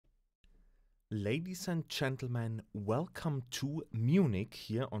Ladies and gentlemen, welcome to Munich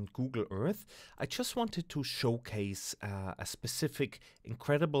here on Google Earth. I just wanted to showcase a specific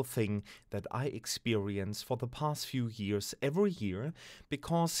incredible thing that I experience for the past few years every year,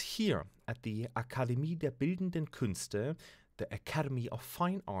 because here at the Akademie der Bildenden Künste, the Academy of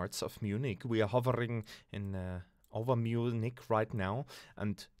Fine Arts of Munich, we are hovering in over Munich right now,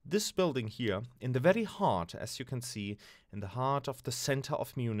 and this building here, in the very heart, as you can see, in the heart of the center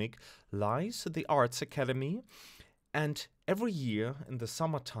of Munich, lies the Arts Academy. And every year in the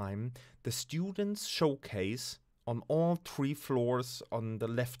summertime, the students showcase on all three floors, on the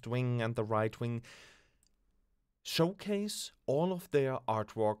left wing and the right wing, showcase all of their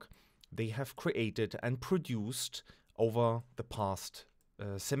artwork they have created and produced over the past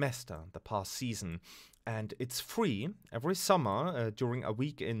semester, the past season. And it's free every summer during a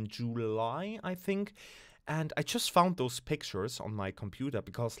week in July, I think. And I just found those pictures on my computer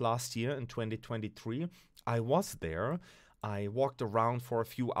because last year in 2023, I was there. I walked around for a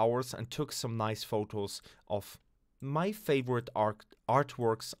few hours and took some nice photos of my favorite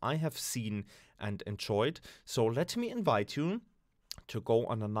artworks I have seen and enjoyed. So let me invite you to go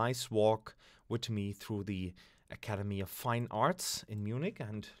on a nice walk with me through the Academy of Fine Arts in Munich,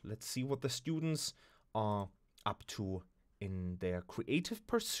 and let's see what the students are up to in their creative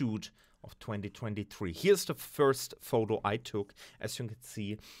pursuit of 2023. Here's the first photo I took. As you can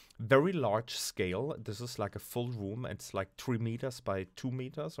see, very large scale. This is like a full room. It's like 3 meters by 2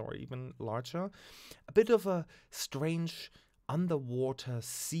 meters or even larger. A bit of a strange underwater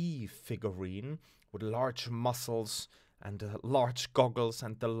sea figurine with large muscles and large goggles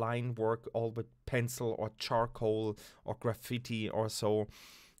and the line work all with pencil or charcoal or graffiti or so.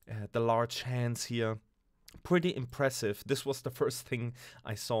 The large hands here, pretty impressive. This was the first thing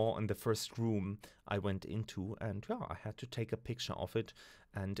I saw in the first room I went into, and yeah, I had to take a picture of it.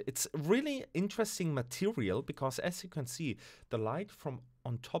 And it's really interesting material because, as you can see, the light from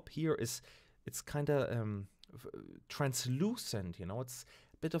on top here it's kind of translucent, you know. It's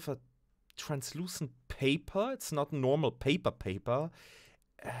a bit of a translucent paper. It's not normal paper.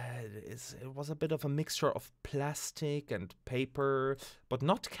 It was a bit of a mixture of plastic and paper, but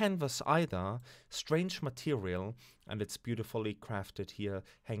not canvas either. Strange material, and it's beautifully crafted here,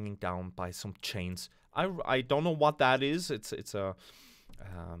 hanging down by some chains. I don't know what that is. It's a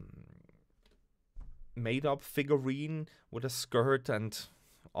made up figurine with a skirt and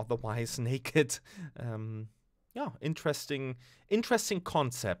otherwise naked. Yeah, interesting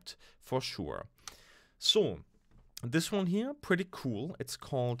concept for sure. So this one here, pretty cool. It's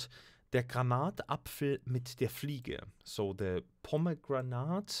called Der Granatapfel mit der Fliege. So the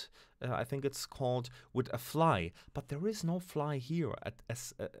pomegranate, I think it's called, with a fly. But there is no fly here,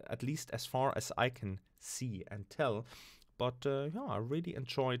 at least as far as I can see and tell. But yeah, I really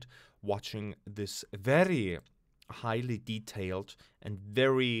enjoyed watching this very highly detailed and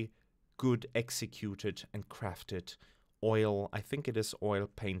very good executed and crafted oil, I think it is oil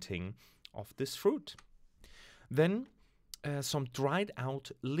painting of this fruit. Then some dried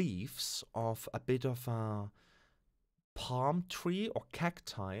out leaves of a bit of a palm tree or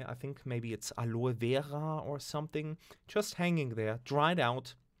cacti. I think maybe it's aloe vera or something, just hanging there, dried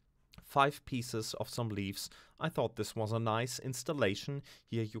out. 5 pieces of some leaves. I thought this was a nice installation.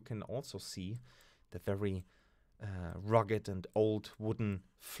 Here you can also see the very rugged and old wooden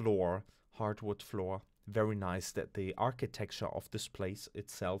floor, hardwood floor. Very nice. That the architecture of this place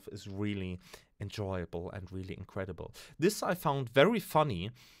itself is really enjoyable and really incredible. This I found very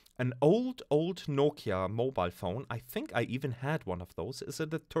funny. An old Nokia mobile phone. I think I even had one of those. Is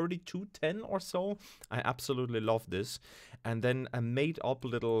it a 3210 or so? I absolutely love this. And then a made up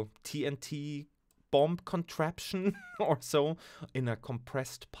little TNT bomb contraption or so in a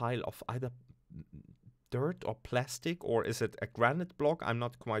compressed pile of either dirt or plastic, or is it a granite block? I'm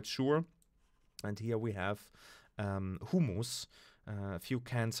not quite sure. And here we have hummus, a few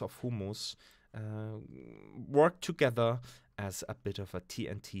cans of hummus worked together as a bit of a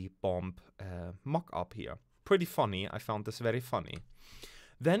TNT bomb mock-up here. Pretty funny. I found this very funny.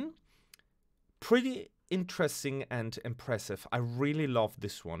 Then, pretty interesting and impressive. I really love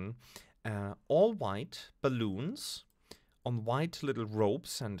this one. All white balloons on white little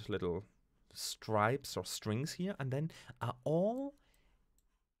ropes and little stripes or strings here, and then are all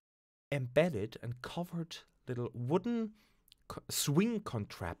embedded and covered little wooden swing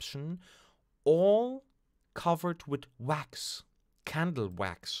contraption, all covered with wax, candle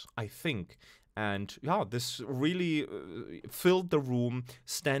wax, I think. And yeah, this really filled the room,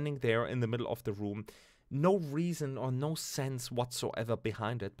 standing there in the middle of the room. No reason or no sense whatsoever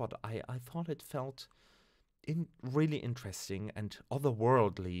behind it, but I thought it felt really interesting and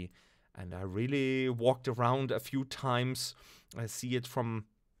otherworldly And I really walked around a few times. I see it from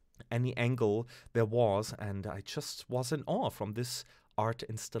any angle there was, and I just was in awe from this art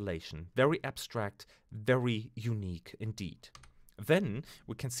installation. Very abstract, very unique indeed. Then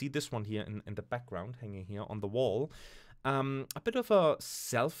we can see this one here in the background, hanging here on the wall. A bit of a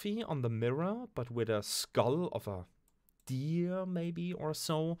selfie on the mirror, but with a skull of a deer maybe or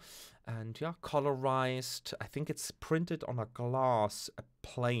so. And yeah, colorized. I think it's printed on a glass, a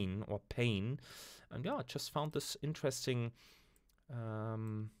plane or pane. And yeah, I just found this interesting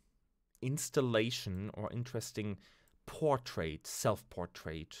installation or interesting portrait,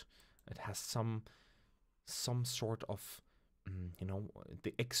 self-portrait. It has some sort of you know,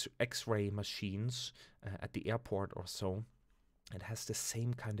 the X-ray machines at the airport or so. It has the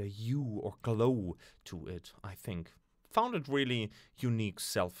same kind of hue or glow to it, I think. Found it really unique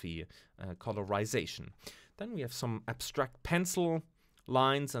selfie colorization. Then we have some abstract pencil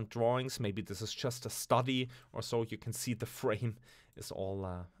lines and drawings. Maybe this is just a study or so. You can see the frame is all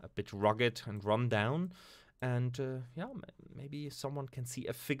a bit rugged and run down. And yeah, maybe someone can see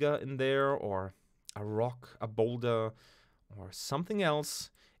a figure in there, or a rock, a boulder, or something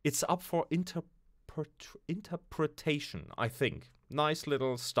else. It's up for interpretation, I think. Nice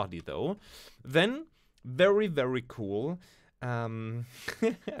little study, though. Then, very, very cool, the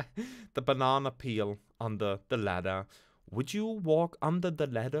banana peel under the ladder. Would you walk under the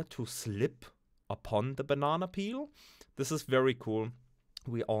ladder to slip upon the banana peel? This is very cool.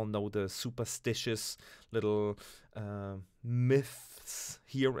 We all know the superstitious little myths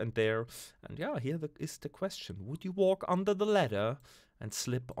here and there. And yeah, here is the question. Would you walk under the ladder and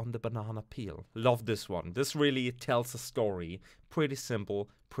slip on the banana peel? Love this one. This really tells a story. Pretty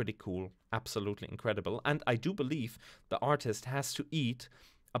simple, pretty cool, absolutely incredible. And I do believe the artist has to eat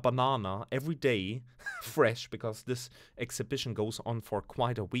a banana every day fresh, because this exhibition goes on for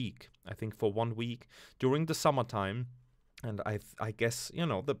quite a week. I think for 1 week during the summertime. And I guess, you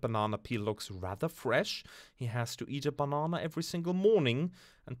know, the banana peel looks rather fresh. He has to eat a banana every single morning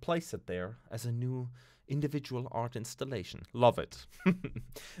and place it there as a new individual art installation. Love it.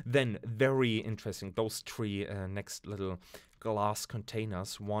 Then, very interesting, those three next little glass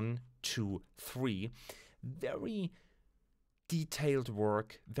containers. 1, 2, 3. Very detailed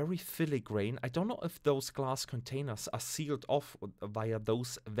work, very filigrane. I don't know if those glass containers are sealed off via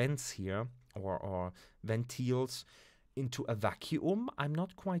those vents here, or ventiles into a vacuum. I'm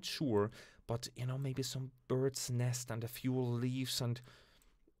not quite sure, but you know, maybe some bird's nest and a few leaves and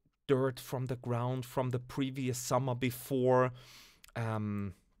dirt from the ground from the previous summer before,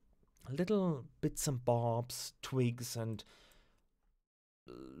 little bits and bobs, twigs and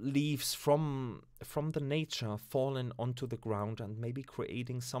leaves from the nature fallen onto the ground and maybe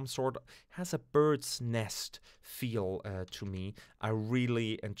creating some sort of, has a bird's nest feel to me. I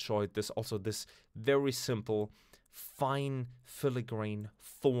really enjoyed this. Also, this very simple, fine filigrane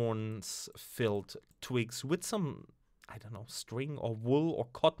thorns filled twigs with some, I don't know, string or wool or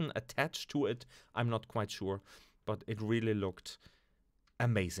cotton attached to it. I'm not quite sure, but it really looked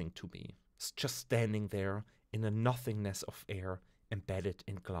amazing to me. It's just standing there in a nothingness of air, embedded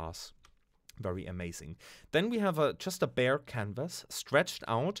in glass. Very amazing. Then we have just a bare canvas stretched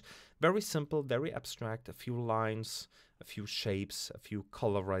out. Very simple, very abstract. A few lines, a few shapes, a few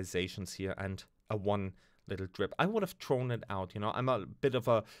colorizations here, and a one little drip. I would have thrown it out, you know. I'm a bit of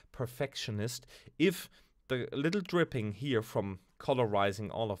a perfectionist. If the little dripping here from colorizing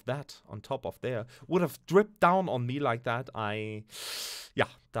all of that on top of there would have dripped down on me like that, yeah,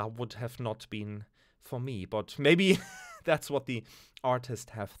 that would have not been for me. But maybe that's what the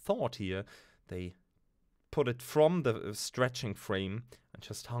artists have thought here. They put it from the stretching frame and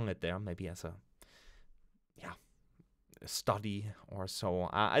just hung it there, maybe as a, yeah, a study or so.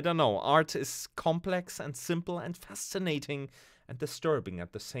 I don't know. Art is complex and simple and fascinating and disturbing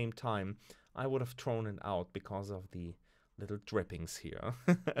at the same time. I would have thrown it out because of the little drippings here.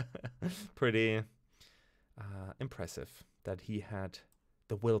 Pretty impressive that he had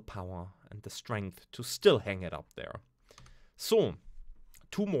the willpower and the strength to still hang it up there. So,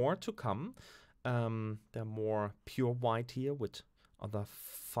 2 more to come. They're more pure white here with other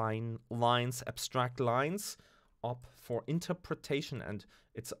fine lines, abstract lines, up for interpretation, and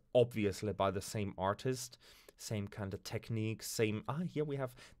it's obviously by the same artist, same kind of technique, same, here we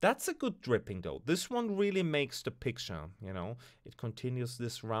have, that's a good dripping though. This one really makes the picture, you know, it continues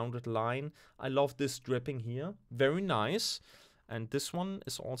this rounded line. I love this dripping here, very nice. And this one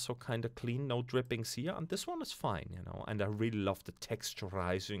is also kind of clean, no drippings here. And this one is fine, you know. And I really love the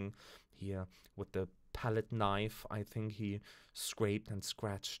texturizing here with the palette knife. I think he scraped and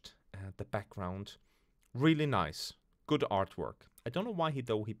scratched the background. Really nice. Good artwork. I don't know why he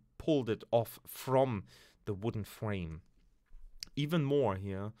pulled it off from the wooden frame. Even more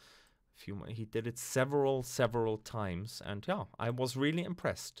here. He did it several times, and yeah, I was really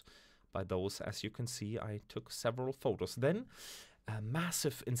impressed by those. As you can see, I took several photos. Then a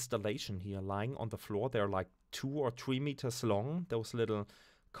massive installation here lying on the floor. They're like 2 or 3 meters long, those little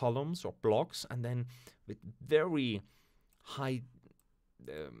columns or blocks, and then with very high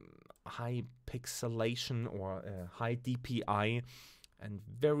pixelation or high DPI and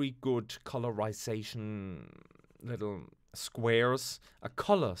very good colorization, little squares, a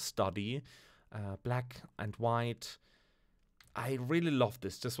color study, black and white. I really love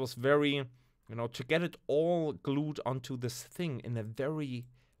this. This was very, you know, to get it all glued onto this thing in a very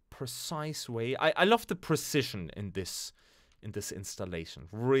precise way. I love the precision in this installation.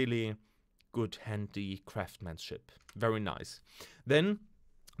 Really good, handy craftsmanship. Very nice. Then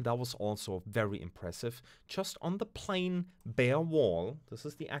that was also very impressive. Just on the plain bare wall, this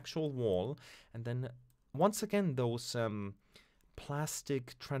is the actual wall, and then once again those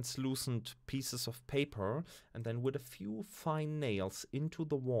plastic translucent pieces of paper, and then with a few fine nails into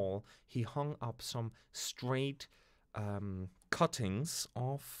the wall, he hung up some straight cuttings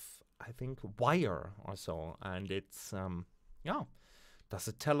of, I think, wire or so. And it's, yeah, does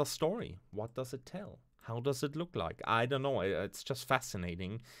it tell a story? What does it tell? How does it look like? I don't know. It's just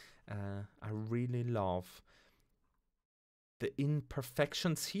fascinating. I really love the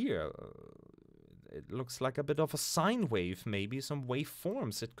imperfections here. It looks like a bit of a sine wave, maybe some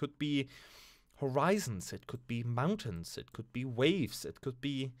waveforms. It could be horizons, it could be mountains, it could be waves, it could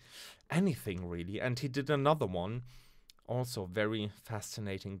be anything really. And he did another one, also very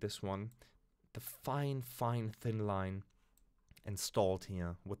fascinating, this one. The fine thin line installed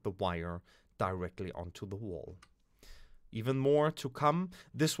here with the wire directly onto the wall. Even more to come.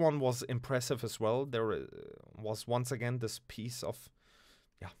 This one was impressive as well. There was once again this piece of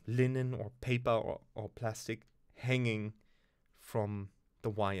linen or paper or plastic hanging from the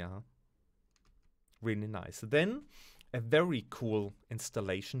wire. Really nice. Then a very cool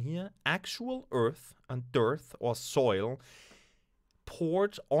installation here. Actual earth and dirt or soil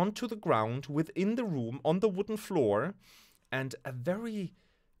poured onto the ground within the room on the wooden floor, and a very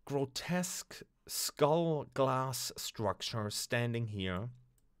grotesque skull glass structure standing here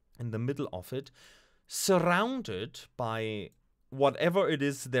in the middle of it, surrounded by whatever it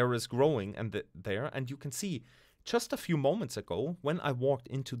is there is growing there. And you can see just a few moments ago when I walked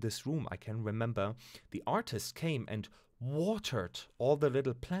into this room, I can remember the artist came and watered all the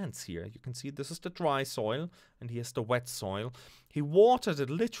little plants here. You can see this is the dry soil and here's the wet soil. He watered it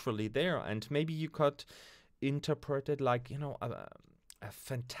literally there, and maybe you could interpret it like, you know, a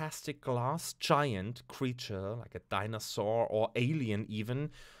fantastic glass giant creature like a dinosaur or alien even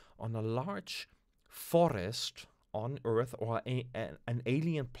on a large forest on Earth, or an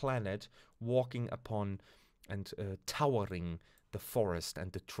alien planet walking upon and towering the forest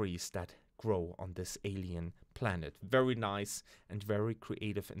and the trees that grow on this alien planet. Very nice and very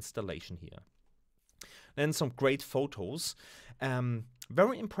creative installation here. Then some great photos.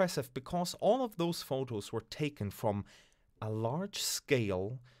 Very impressive because all of those photos were taken from a large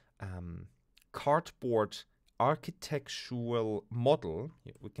scale cardboard architectural model.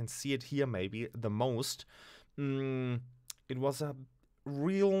 We can see it here maybe the most. It was a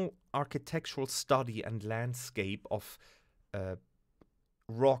real architectural study and landscape of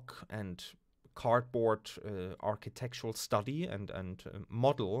rock and cardboard architectural study and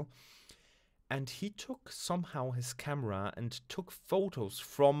model. And he took somehow his camera and took photos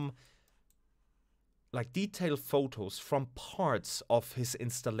from, like detailed photos from parts of his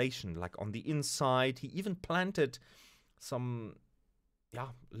installation, like on the inside. He even planted some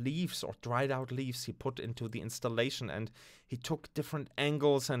leaves or dried out leaves he put into the installation, and he took different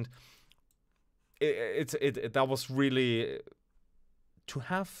angles, and that was really, to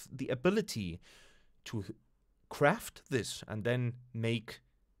have the ability to craft this and then make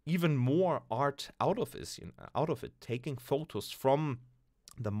even more art out of it, taking photos from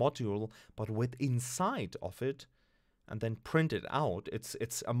the module but with inside of it and then print it out. It's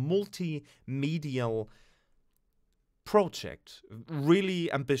a multimedia project,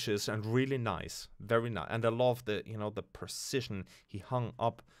 really ambitious and really nice, very nice. And I love the the precision he hung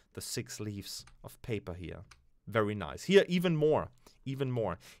up the 6 leaves of paper here. Very nice. Here even more.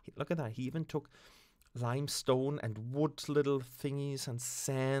 Look at that. He even took limestone and wood little thingies and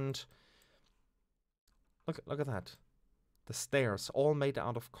sand. Look at that. The stairs all made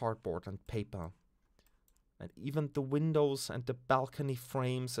out of cardboard and paper. And even the windows and the balcony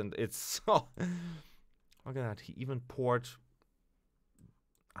frames, and it's look at that. He even poured,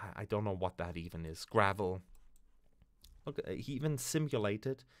 I don't know what that even is, gravel Look, he even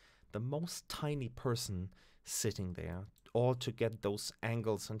simulated the most tiny person sitting there, all to get those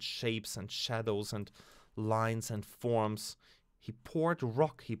angles and shapes and shadows and lines and forms. He poured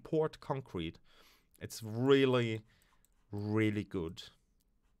rock, he poured concrete. It's really, really good.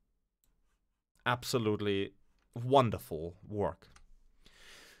 Absolutely wonderful work.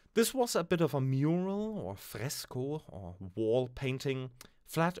 This was a bit of a mural or fresco or wall painting,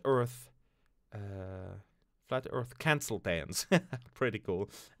 flat earth cancel dance. Pretty cool.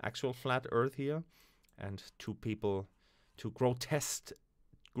 Actual flat earth here, and two people, two grotesque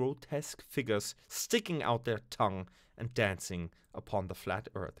figures sticking out their tongue and dancing upon the flat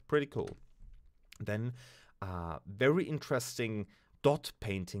earth. Pretty cool. Then very interesting dot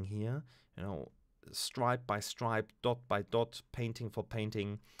painting here, you know, stripe by stripe, dot by dot, painting for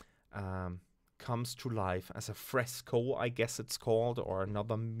painting, comes to life as a fresco, I guess it's called, or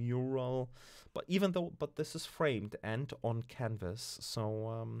another mural. But this is framed and on canvas,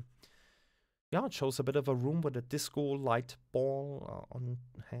 so yeah, it shows a bit of a room with a disco light ball on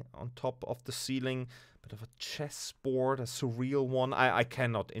top of the ceiling, bit of a chessboard, a surreal one. I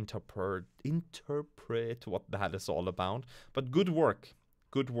cannot interpret what that is all about, but good work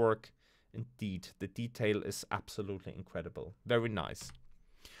indeed. The detail is absolutely incredible, very nice.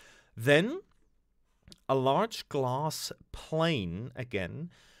 Then a large glass plane,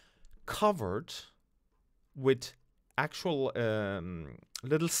 again, covered with actual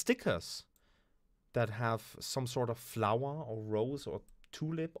little stickers that have some sort of flower or rose or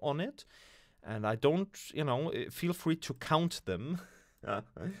tulip on it. And I don't, feel free to count them.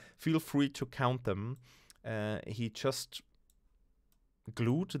 Feel free to count them. He just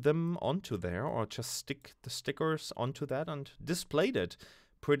glued them onto there, or just stick the stickers onto that and displayed it.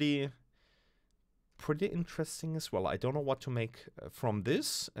 Pretty interesting as well. I don't know what to make from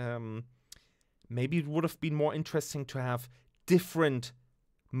this. Maybe it would have been more interesting to have different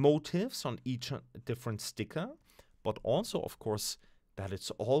motifs on each different sticker, but also, of course, that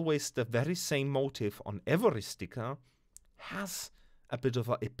it's always the very same motif on every sticker has a bit of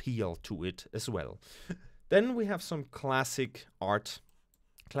an appeal to it as well. Then we have some classic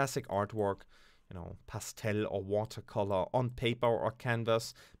artwork, pastel or watercolor on paper or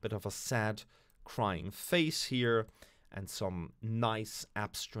canvas, bit of a sad crying face here, and some nice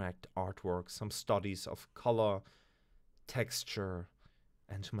abstract artwork, some studies of color, texture,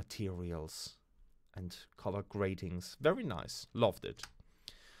 and materials, and color gradings. Very nice. Loved it.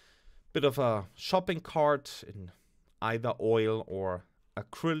 Bit of a shopping cart in either oil or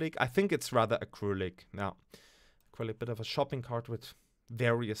acrylic. I think it's rather acrylic. Now, acrylic, bit of a shopping cart with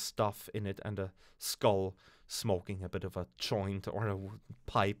various stuff in it, and a skull smoking a bit of a joint or a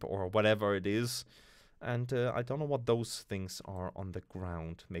pipe or whatever it is. And I don't know what those things are on the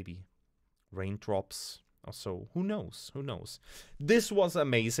ground. Maybe raindrops or so. Who knows? Who knows? This was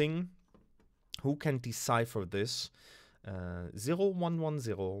amazing. Who can decipher this?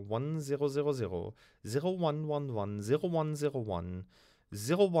 0110 1000 0111 0110 1101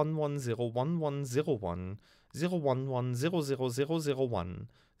 0110 110001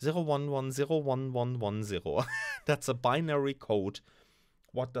 01101110. That's a binary code.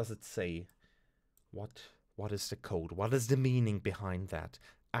 What does it say? What is the code? What is the meaning behind that?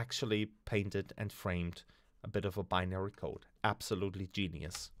 Actually painted and framed, a bit of a binary code. Absolutely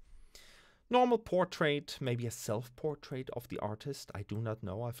genius. Normal portrait, maybe a self-portrait of the artist. I do not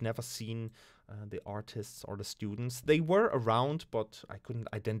know. I've never seen the artists or the students. They were around, but I couldn't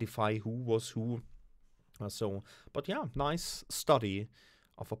identify who was who. But yeah, nice study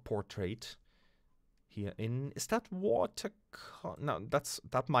of a portrait here in. Is that water? No,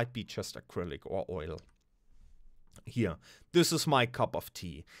 that might be just acrylic or oil. Here, this is my cup of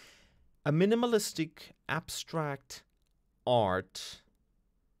tea. A minimalistic abstract art.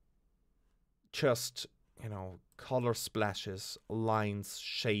 Just, color splashes, lines,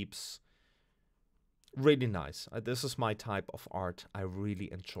 shapes. Really nice. This is my type of art I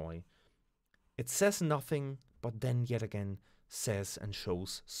really enjoy. It says nothing, but then yet again says and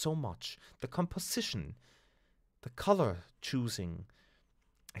shows so much. The composition, the color choosing.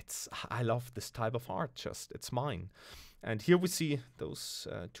 I love this type of art, it's mine. And here we see those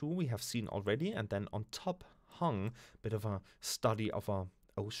two we have seen already, and then on top hung a bit of a study of a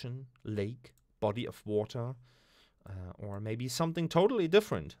ocean, lake, body of water, or maybe something totally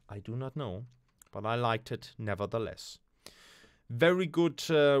different. I do not know, but I liked it nevertheless. Very good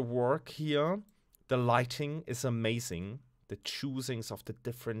work here. The lighting is amazing. The choosings of the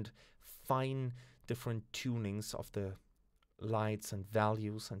different tunings of the lights and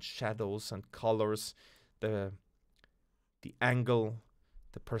values and shadows and colors, the angle,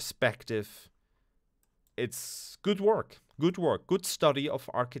 the perspective. it's good work. Good work. Good study of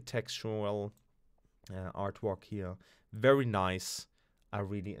architectural artwork here. Very nice. I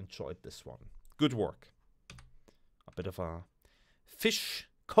really enjoyed this one. Good work. A bit of a fish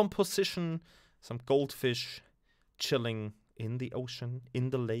composition. Some goldfish chilling in the ocean,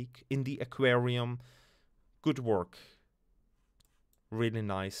 in the lake, in the aquarium. Good work. Really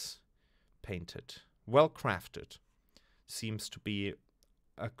nice. Painted. Well crafted. Seems to be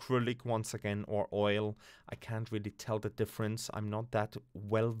acrylic once again or oil. I can't really tell the difference. I'm not that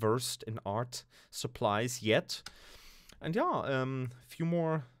well versed in art supplies yet. And yeah, a few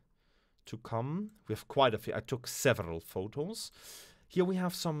more to come. We have quite a few. I took several photos. Here we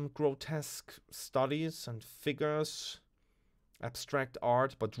have some grotesque studies and figures, abstract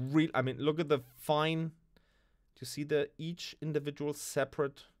art, but real. I mean, look at the fine. Do you see the each individual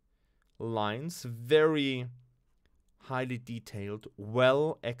separate lines? Very highly detailed,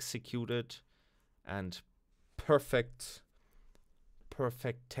 well executed, and perfect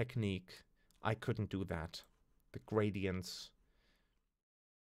technique. I couldn't do that. The gradients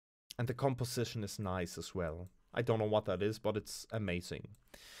and the composition is nice as well. I don't know what that is, but it's amazing.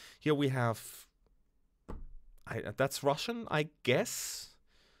 Here we have, that's Russian, I guess,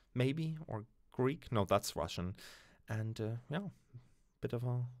 maybe, or Greek. No, that's Russian. And yeah, bit of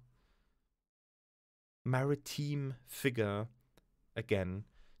a maritime figure, again,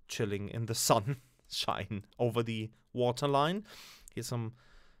 chilling in the sunshine over the waterline. Here's some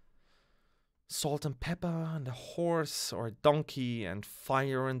salt and pepper and a horse or a donkey and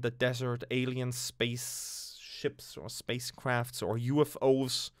fire in the desert, alien spaceships or spacecrafts or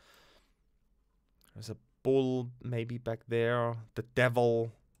UFOs. There's a bull maybe back there, the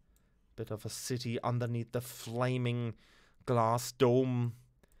devil, bit of a city underneath the flaming glass dome.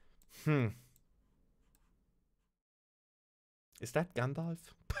 Is that Gandalf?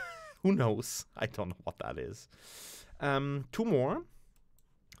 Who knows? I don't know what that is. Two more.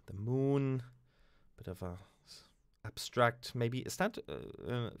 The moon. Bit of a abstract, maybe. Is that,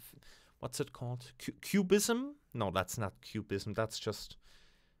 what's it called? Cubism? No, that's not cubism. That's just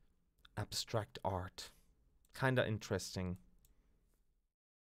abstract art. Kinda interesting.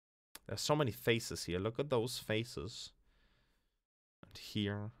 There's so many faces here. Look at those faces. And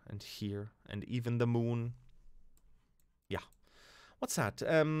here, and here, and even the moon. Yeah. What's that?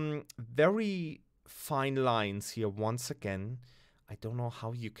 Very fine lines here once again. I don't know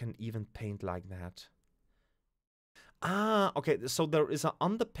how you can even paint like that. Ah, okay. So there is an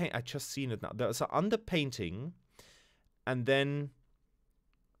underpaint. I just seen it now. There's an underpainting, and then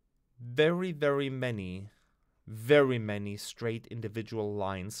very, very many straight individual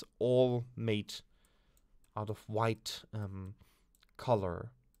lines, all made out of white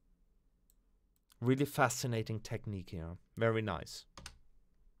color. Really fascinating technique here. Very nice.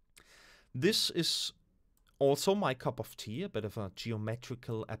 This is also my cup of tea, a bit of a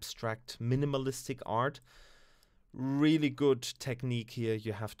geometrical, abstract, minimalistic art. Really good technique here.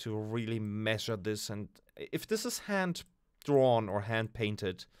 You have to really measure this. And if this is hand drawn or hand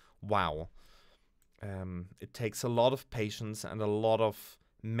painted, wow. It takes a lot of patience and a lot of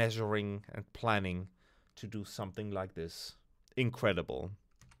measuring and planning to do something like this. Incredible.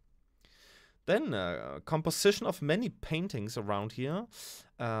 Then composition of many paintings around here.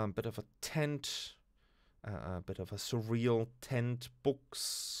 Bit of a tent, a bit of a surreal tent,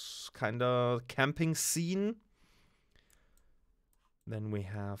 books, kind of camping scene. Then we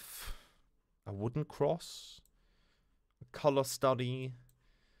have a wooden cross, a color study,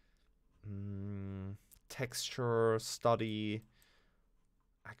 texture study,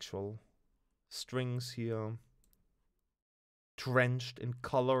 actual strings here, drenched in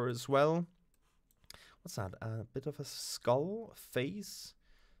color as well. What's that? A bit of a skull, face,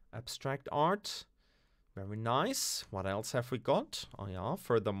 abstract art. Very nice. What else have we got? Oh yeah,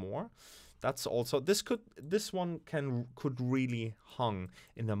 furthermore, that's also, this one could really hung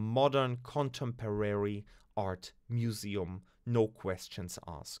in a modern contemporary art museum, no questions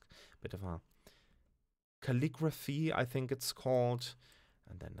asked. Bit of a calligraphy, I think it's called.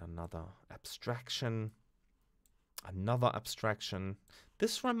 And then another abstraction.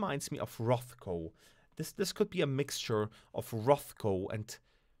 This reminds me of Rothko. This could be a mixture of Rothko and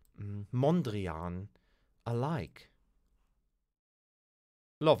Mondrian alike.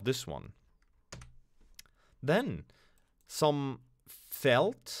 Love this one. Then some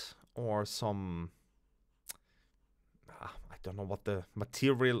felt or some, I don't know what the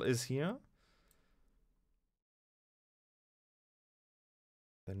material is here.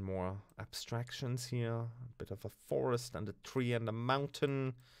 Then more abstractions here. A bit of a forest and a tree and a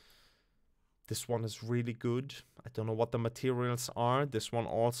mountain. This one is really good. I don't know what the materials are. This one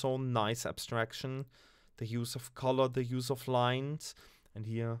also, nice abstraction. the use of color, the use of lines. And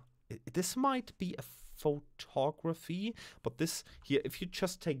here, this might be a photography, but this here, if you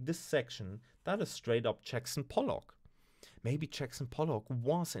just take this section, that is straight up Jackson Pollock. Maybe Jackson Pollock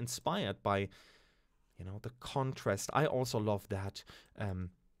was inspired by, you know, the contrast. I also love that,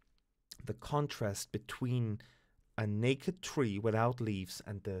 the contrast between a naked tree without leaves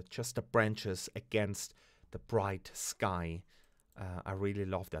and just the branches against the bright sky. I really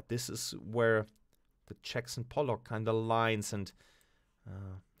love that. This is where the Jackson Pollock kind of lines and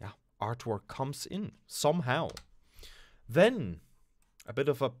yeah, artwork comes in somehow. Then a bit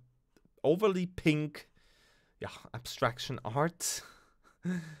of a overly pink, yeah, abstraction art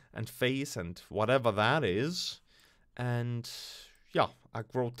and face and whatever that is, and yeah, a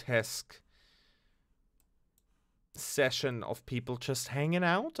grotesque session of people just hanging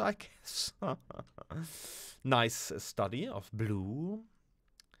out, I guess. Nice study of blue,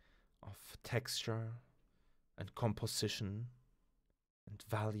 of texture and composition and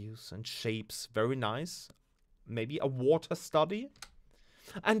values and shapes. Very nice. Maybe a water study.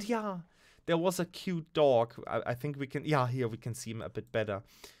 And yeah, there was a cute dog. I think we can, yeah, here we can see him a bit better.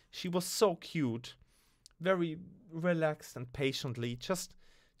 She was so cute, very relaxed and patiently, just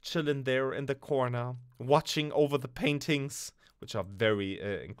chilling there in the corner, watching over the paintings, which are very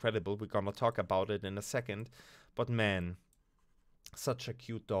incredible. We're gonna talk about it in a second. But man, such a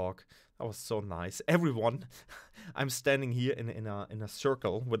cute dog. That was so nice. Everyone, I'm standing here in a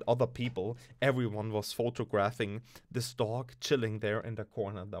circle with other people. Everyone was photographing this dog chilling there in the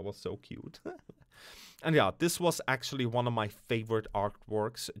corner. That was so cute. And yeah, this was actually one of my favorite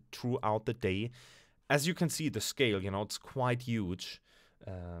artworks throughout the day. As you can see, the scale, you know, it's quite huge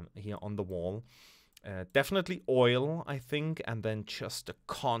here on the wall. Definitely oil, I think, and then just the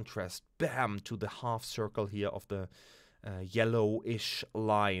contrast, bam, to the half circle here of the yellowish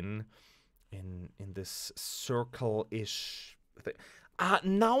line in this circle-ish thing.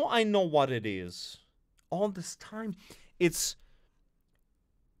 Now I know what it is. All this time, it's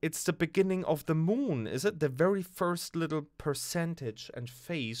the beginning of the moon, is it? The very first little percentage and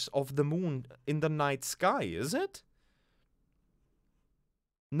phase of the moon in the night sky, is it?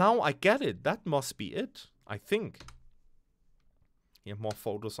 Now I get it. That must be it, I think. Here, more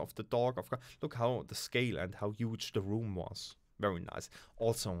photos of the dog. Of course. Look how the scale and how huge the room was. Very nice.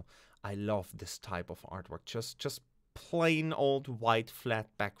 Also, I love this type of artwork. Just plain old white flat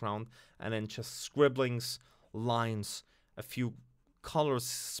background, and then just scribblings, lines, a few colors,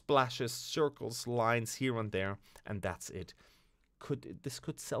 splashes, circles, lines here and there, and that's it. This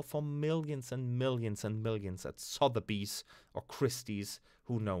could sell for millions and millions and millions at Sotheby's or Christie's,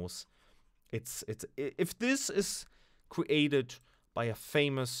 who knows? If this is created by a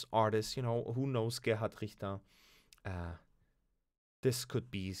famous artist, you know, who knows, Gerhard Richter, this could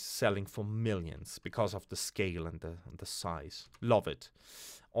be selling for millions because of the scale and the size. Love it.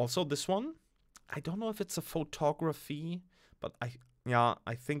 Also, this one, I don't know if it's a photography, but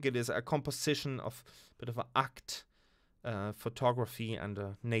I think it is a composition of a bit of an act photography and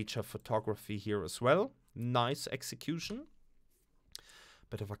nature photography here as well. Nice execution.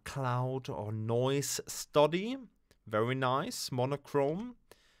 Bit of a cloud or noise study. Very nice. Monochrome.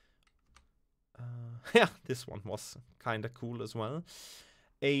 Yeah, this one was kind of cool as well.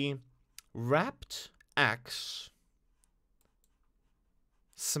 A wrapped axe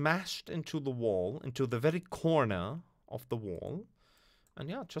smashed into the wall, into the very corner of the wall. And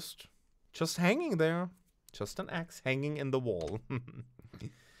yeah, just hanging there. Just an axe hanging in the wall.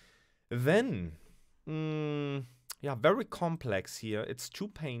 Then, yeah, very complex here. It's two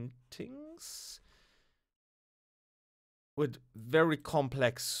paintings with very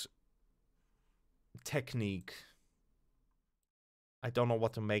complex technique. I don't know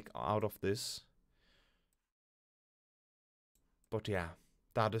what to make out of this. But yeah,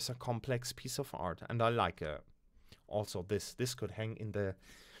 that is a complex piece of art, and I like it. Also, this could hang in the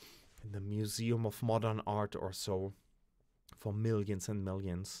Museum of Modern Art or so for millions and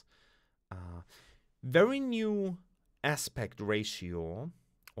millions. Very new aspect ratio,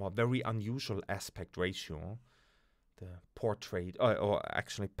 or very unusual aspect ratio. The portrait, or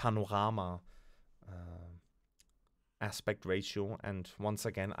actually panorama aspect ratio. And once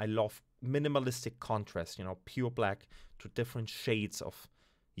again, I love minimalistic contrast, you know, pure black to different shades of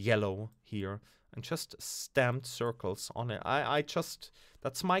yellow here. And just stamped circles on it.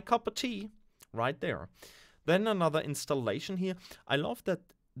 That's my cup of tea right there. Then another installation here. I love that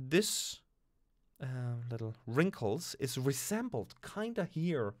this little wrinkles is resembled kind of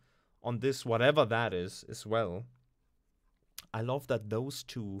here on this, whatever that is as well. I love that those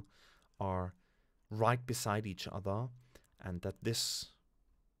two are right beside each other, and that this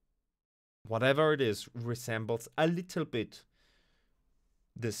whatever it is, resembles a little bit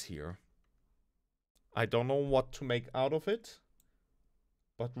this here. I don't know what to make out of it,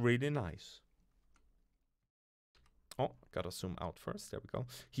 but really nice. Oh, gotta zoom out first. There we go.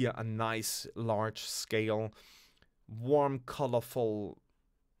 Here, a nice large scale, warm, colorful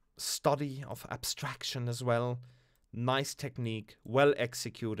study of abstraction as well. Nice technique, well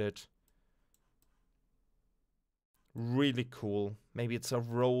executed. Really cool. Maybe it's a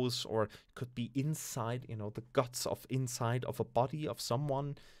rose, or it could be inside, you know, the guts of inside of a body of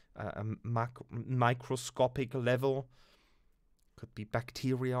someone, a microscopic level. Could be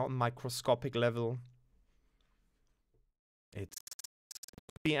bacteria on microscopic level. It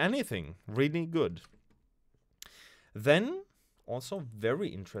could be anything. Really good. Then, also very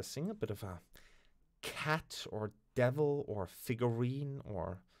interesting, a bit of a cat or devil or figurine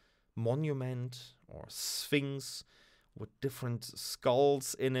or monument or sphinx with different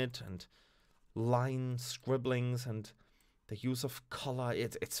skulls in it and line scribblings and the use of color.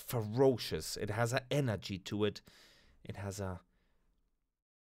 It's ferocious. It has an energy to it. It has a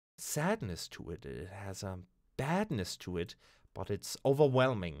sadness to it. It has a badness to it, but it's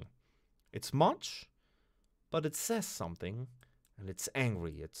overwhelming. It's much, but it says something, and it's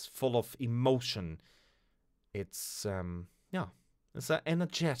angry. It's full of emotion. It's yeah, it's an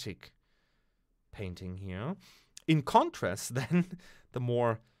energetic painting here. In contrast, then, the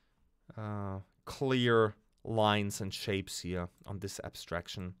more clear lines and shapes here on this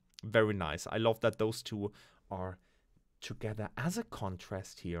abstraction. Very nice. I love that those two are together as a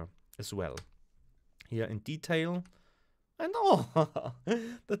contrast here as well. Here in detail. And oh,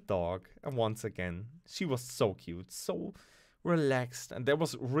 the dog. And once again, she was so cute, so relaxed. And there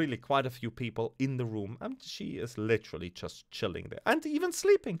was really quite a few people in the room. And she is literally just chilling there. And even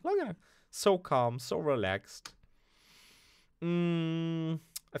sleeping. Look at her. So calm, so relaxed. A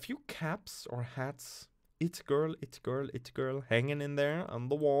few caps or hats. It girl, it girl, it girl. Hanging in there on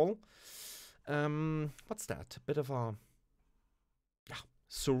the wall. What's that? A bit of a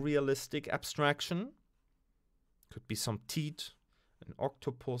surrealistic abstraction. Could be some teeth, an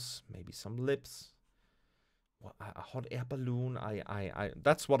octopus, maybe some lips, a hot air balloon.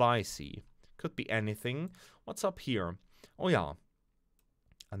 That's what I see. Could be anything. What's up here? Oh yeah,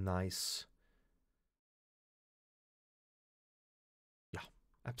 a nice,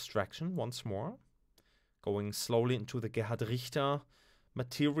 abstraction once more. Going slowly into the Gerhard Richter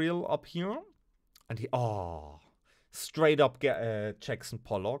material up here, and straight up Jackson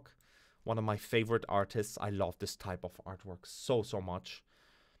Pollock. One of my favorite artists. I love this type of artwork so much.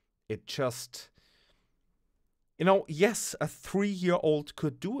 It just, yes, a 3-year-old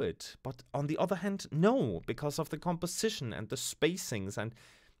could do it. But on the other hand, no, because of the composition and the spacings and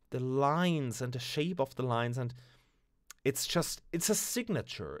the lines and the shape of the lines. And it's a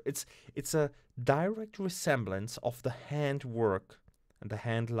signature. It's a direct resemblance of the hand work and the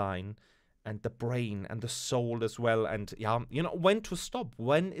hand line and the brain and the soul as well. And when to stop?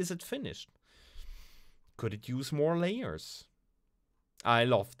 When is it finished? Could it use more layers? I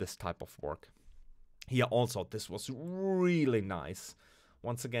love this type of work. Here also, this was really nice.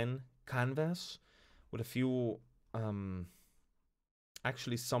 Once again, canvas with a few,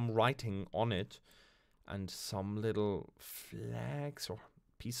 actually some writing on it and some little flags or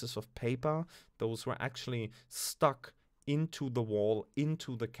pieces of paper. Those were actually stuck into the wall,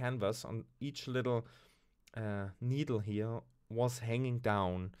 into the canvas. On each little needle here was hanging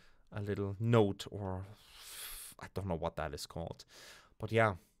down a little note, or I don't know what that is called. But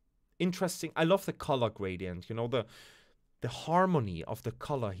yeah, interesting. I love the color gradient. The harmony of the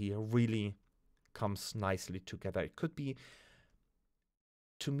color here really comes nicely together. It could be,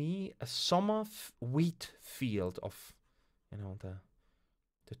 to me, a summer wheat field of,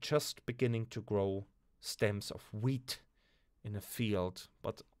 the just beginning to grow stems of wheat in a field.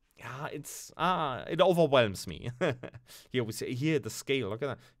 But yeah, it overwhelms me. Here we see the scale. Look at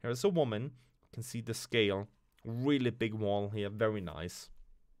that. Here's a woman. You can see the scale. Really big wall here. Very nice.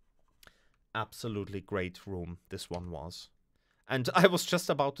 Absolutely great room this one was. And I was just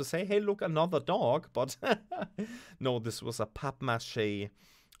about to say, hey, look, another dog. But no, this was a papier-mâché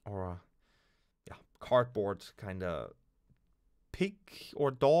or a cardboard kind of pig or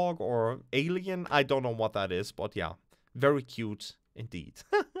dog or alien. I don't know what that is, but yeah, very cute indeed.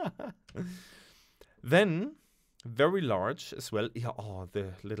 Then, very large as well. Yeah,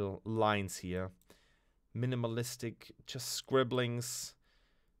 the little lines here. Minimalistic, just scribblings.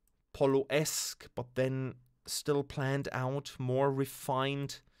 Polo-esque, but then still planned out, more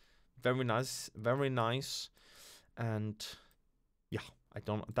refined. Very nice, very nice. And yeah,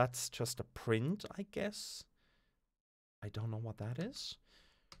 that's just a print, I guess. I don't know what that is.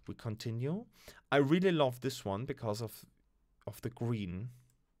 We continue. I really love this one because of the green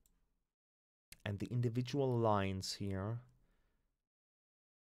and the individual lines here.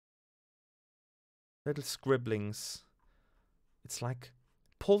 Little scribblings. It's like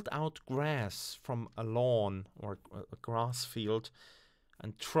pulled out grass from a lawn or a grass field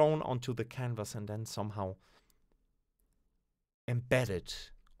and thrown onto the canvas and then somehow embedded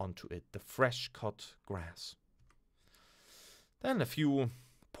onto it, the fresh cut grass. Then a few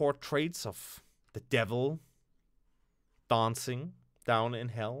portraits of the devil dancing down in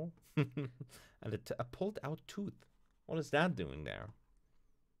hell. And a pulled out tooth. What is that doing there?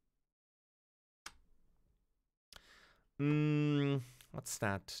 What's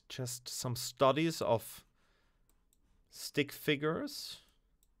that? Just some studies of stick figures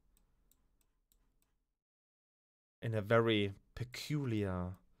in a very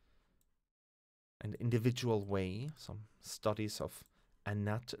peculiar and individual way. Some studies of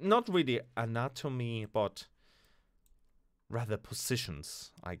not really anatomy, but rather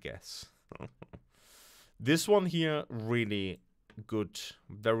positions, I guess. This one here, really good,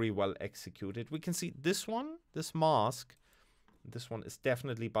 very well executed. We can see this one, this mask. This one is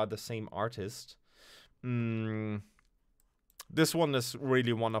definitely by the same artist. This one is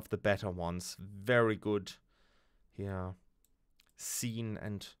really one of the better ones. Very good here. Scene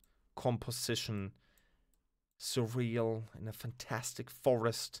and composition. Surreal in a fantastic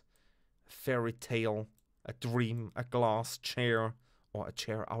forest. Fairy tale. A dream. A glass chair. Or a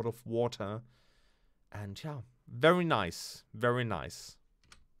chair out of water. And yeah, very nice. Very nice.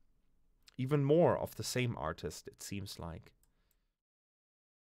 Even more of the same artist, it seems like.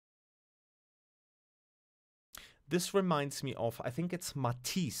 This reminds me of, I think it's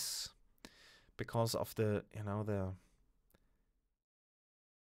Matisse, because of the, you know,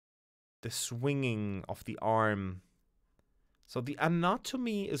 the swinging of the arm. So the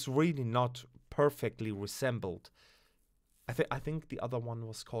anatomy is really not perfectly resembled. I think the other one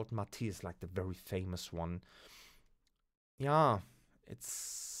was called Matisse, like the very famous one. Yeah,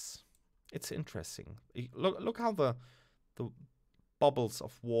 it's interesting. Look how the bubbles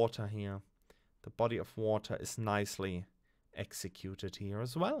of water here. The body of water is nicely executed here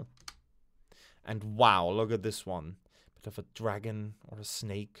as well. And wow, look at this one. Bit of a dragon or a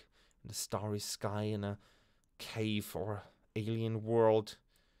snake in the starry sky in a cave or alien world.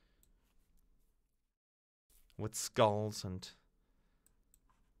 With skulls and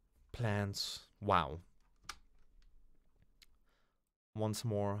plants. Wow. Once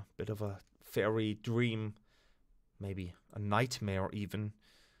more, bit of a fairy dream. Maybe a nightmare even.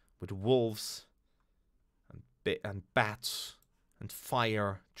 With wolves and bats and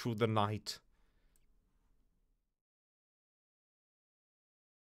fire through the night.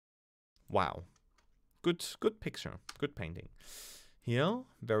 Wow. Good picture. Good painting. Here,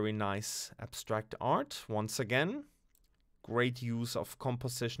 very nice abstract art. Once again, great use of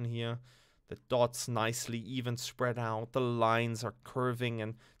composition here. The dots nicely even spread out. The lines are curving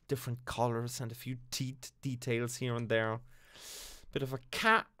in different colors and a few teeth details here and there. Bit of a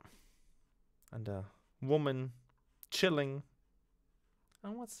cat and a woman chilling.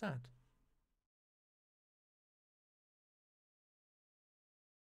 And what's that?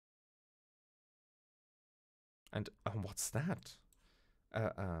 And what's that?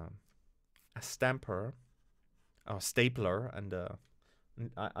 A stamper, a stapler, and a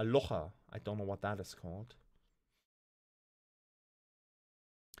locher. I don't know what that is called.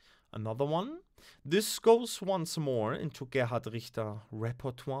 Another one. This goes once more into Gerhard Richter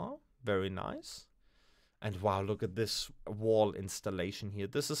repertoire. Very nice. And wow, look at this wall installation here.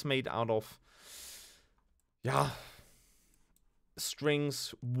 This is made out of, yeah,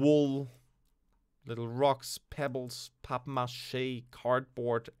 strings, wool, little rocks, pebbles, papier-mâché,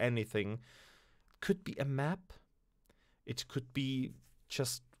 cardboard, anything. Could be a map. It could be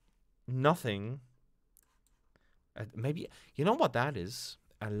just nothing. Maybe, you know what that is?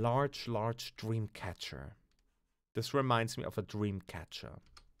 A large dream catcher. This reminds me of a dream catcher.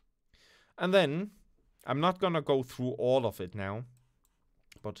 And then, I'm not gonna go through all of it now,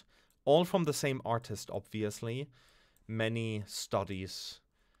 but all from the same artist, obviously. Many studies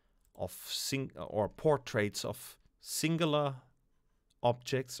of portraits of singular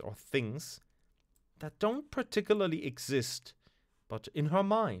objects or things that don't particularly exist, but in her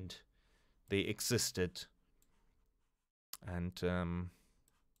mind they existed. And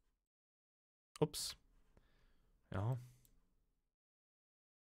oops, yeah,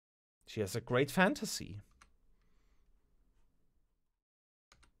 she has a great fantasy.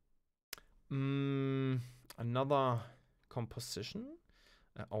 Another composition.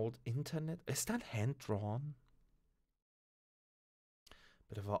 Old internet. Is that hand drawn?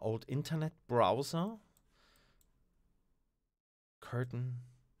 Bit of an old internet browser. Curtain.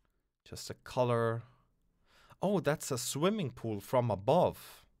 Just a color. Oh, that's a swimming pool from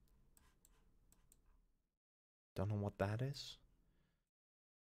above. Don't know what that is.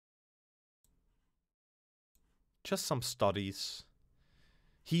 Just some studies.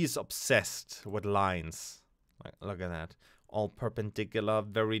 He is obsessed with lines. Like, look at that. All perpendicular,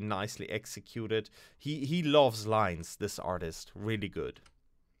 very nicely executed. He loves lines, this artist. Really good.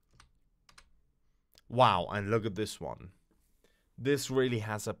 Wow, and look at this one. This really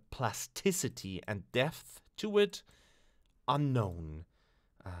has a plasticity and depth to it unknown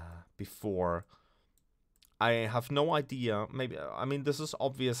before. I have no idea. Maybe, I mean, this is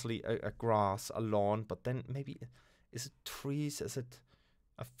obviously a grass, a lawn, but then maybe, is it trees? Is it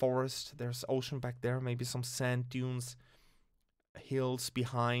a forest? There's ocean back there, maybe some sand dunes, hills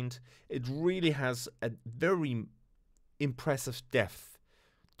behind. It really has a very impressive depth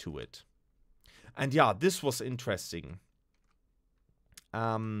to it. And yeah, this was interesting.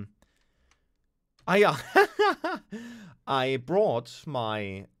 I brought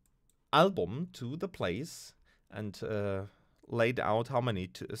my album to the place and laid out how many?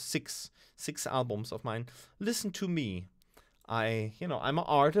 Six albums of mine. Listen to me. I'm an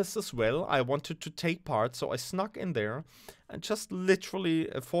artist as well. I wanted to take part, so I snuck in there and just literally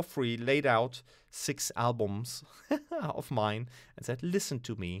for free laid out 6 albums of mine and said, listen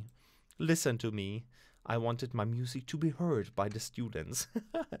to me. Listen to me. I wanted my music to be heard by the students.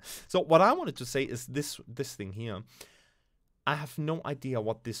 So what I wanted to say is this thing here. I have no idea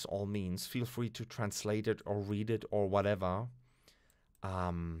what this all means. Feel free to translate it or read it or whatever.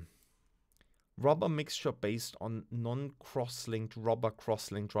 Rubber mixture based on non-cross-linked rubber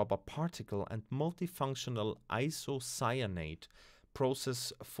particle and multifunctional isocyanate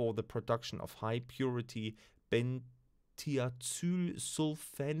process for the production of high-purity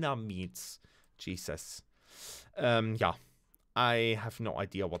bentiazylsulfonamides. Jesus. Yeah, I have no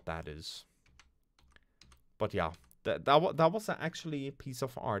idea what that is. But yeah, that was actually a piece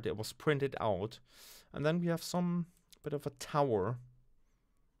of art. It was printed out. And then we have some bit of a tower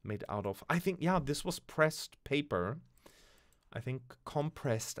made out of, I think, yeah, this was pressed paper. I think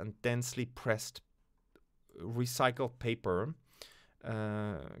compressed and densely pressed recycled paper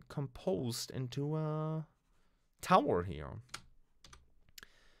composed into a tower here.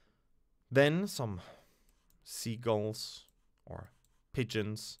 Then some seagulls or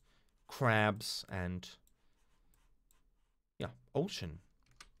pigeons, crabs, and yeah, ocean.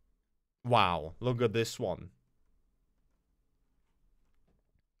 Wow, look at this one.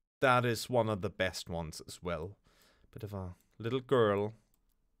 That is one of the best ones as well. Bit of a little girl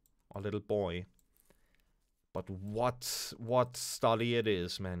or little boy. But what study it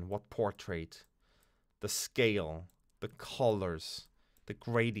is, man. What portrait. The scale, the colors, the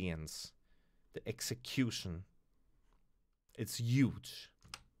gradients, the execution. It's huge.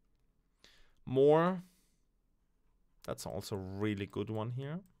 More. That's also a really good one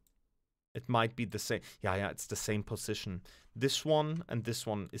here. It might be the same. Yeah, it's the same position. This one and this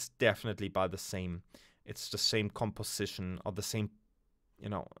one is definitely by the same. It's the same composition or the same,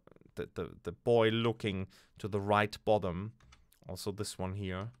 the boy looking to the right bottom. Also this one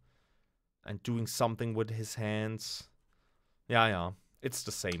here. And doing something with his hands. Yeah. It's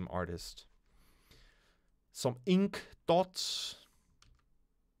the same artist. Some ink dots.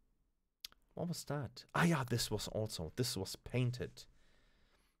 What was that? Ah, yeah, this was painted.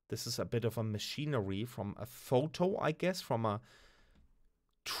 This is a bit of a machinery from a photo, I guess, from a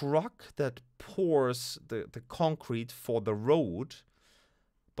truck that pours the concrete for the road.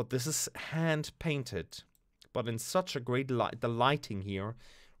 But this is hand painted. But in such a great light, the lighting here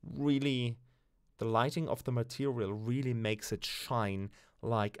really, the lighting of the material really makes it shine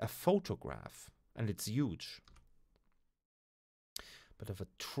like a photograph. And it's huge. Bit of a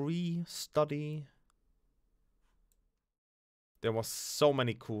tree study. There was so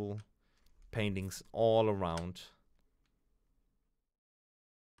many cool paintings all around.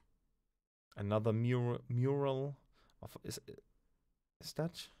 Another mural of is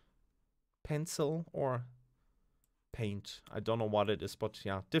that pencil or paint? I don't know what it is, but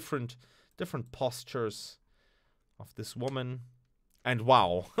yeah, different postures of this woman. And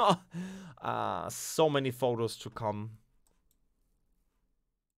wow, so many photos to come.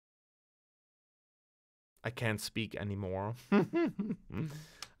 I can't speak anymore.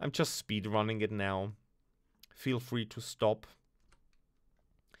 I'm just speed running it now. Feel free to stop.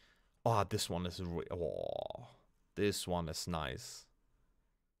 Oh, this one is this one is nice.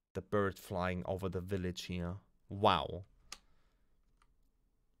 The bird flying over the village here. Wow.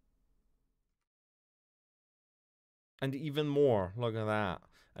 And even more, look at that.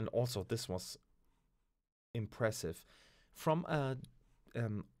 And also, this was impressive. From a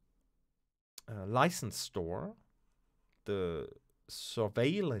license store, the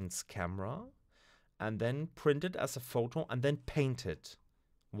surveillance camera, and then printed as a photo, and then painted.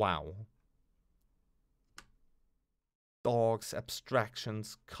 Wow. Dogs,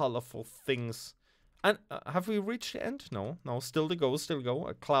 abstractions, colorful things. And have we reached the end? No, no, still to go, still to go.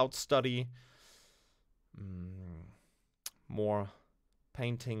 A cloud study. More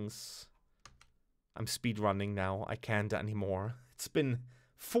paintings. I'm speed running now. I can't anymore. It's been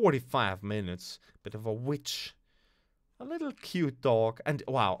 45 minutes. Bit of a witch. A little cute dog. And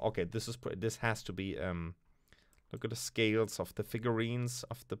wow, okay, this has to be look at the scales of the figurines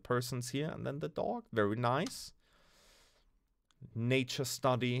of the persons here, and then the dog. Very nice. Nature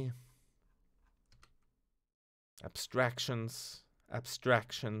study. Abstractions.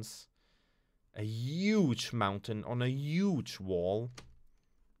 Abstractions. A huge mountain on a huge wall.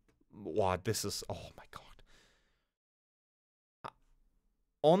 Wow, this is, oh my god.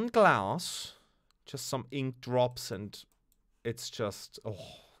 On glass, just some ink drops, and it's just, oh,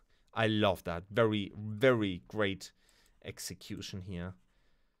 I love that. Very, very great execution here.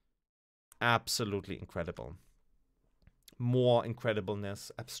 Absolutely incredible. More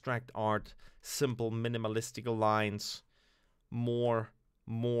incredibleness, abstract art, simple minimalistical lines, more.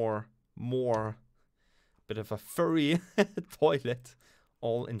 Bit of a furry toilet,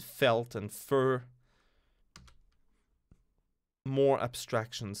 all in felt and fur. More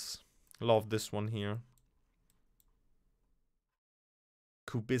abstractions. Love this one here.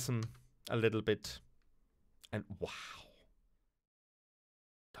 Cubism a little bit. And wow.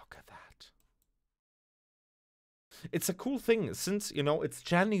 Look at that. It's a cool thing since, you know, it's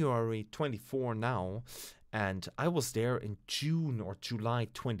January 24 now. And I was there in June or July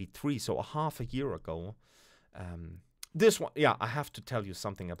 23, so a half a year ago. This one, yeah, I have to tell you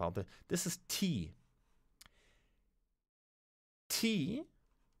something about it. This is tea. Tea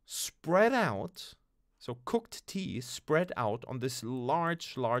spread out, so cooked tea spread out on this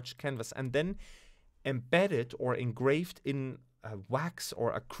large canvas and then embedded or engraved in wax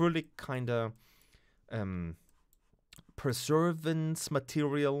or acrylic kind of preservance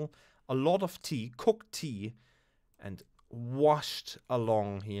material. A lot of tea, cooked tea, and washed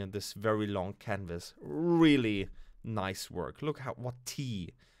along here this very long canvas. Really nice work. Look what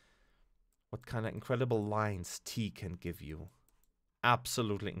kind of incredible lines tea can give you.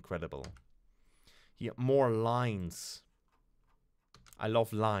 Absolutely incredible. Here, more lines. I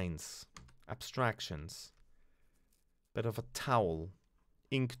love lines. Abstractions. Bit of a towel.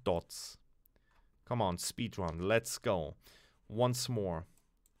 Ink dots. Come on, speedrun. Let's go. Once more.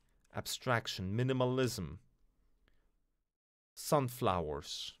 Abstraction, minimalism,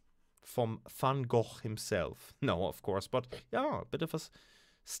 sunflowers from Van Gogh himself. No, of course, but yeah, a bit of a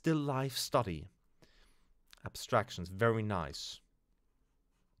still life study. Abstractions, very nice.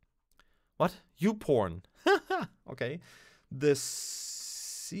 What? You porn. Okay. The season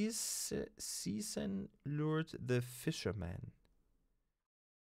lured the fisherman.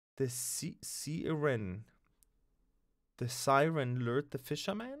 The siren. The siren lured the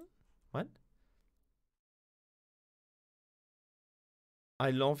fisherman? What? I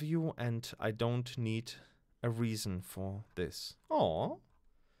love you and I don't need a reason for this. Oh.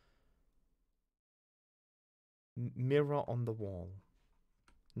 Mirror on the wall.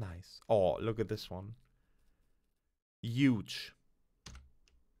 Nice. Oh, look at this one. Huge.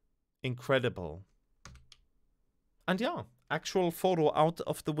 Incredible. And yeah, actual photo out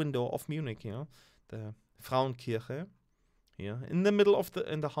of the window of Munich, you know. The Frauenkirche. Here, in the middle of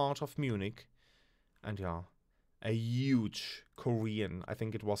in the heart of Munich. And yeah, a huge Korean, I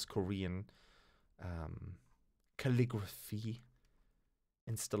think it was Korean, calligraphy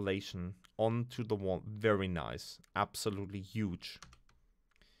installation onto the wall. Very nice. Absolutely huge.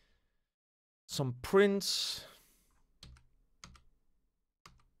 Some prints.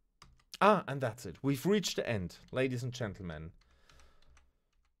 Ah, and that's it. We've reached the end, ladies and gentlemen.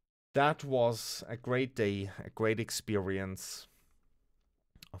 That was a great day, a great experience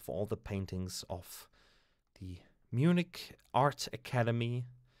of all the paintings of the Munich Art Academy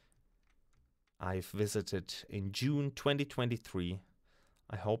I've visited in June 2023.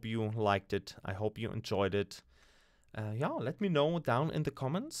 I hope you liked it. I hope you enjoyed it. Yeah, let me know down in the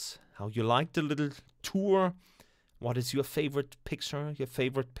comments how you liked the little tour. What is your favorite picture, your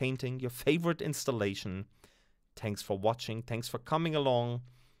favorite painting, your favorite installation? Thanks for watching. Thanks for coming along.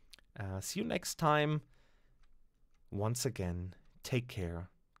 See you next time. Once again, take care.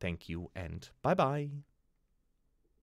 Thank you and bye-bye.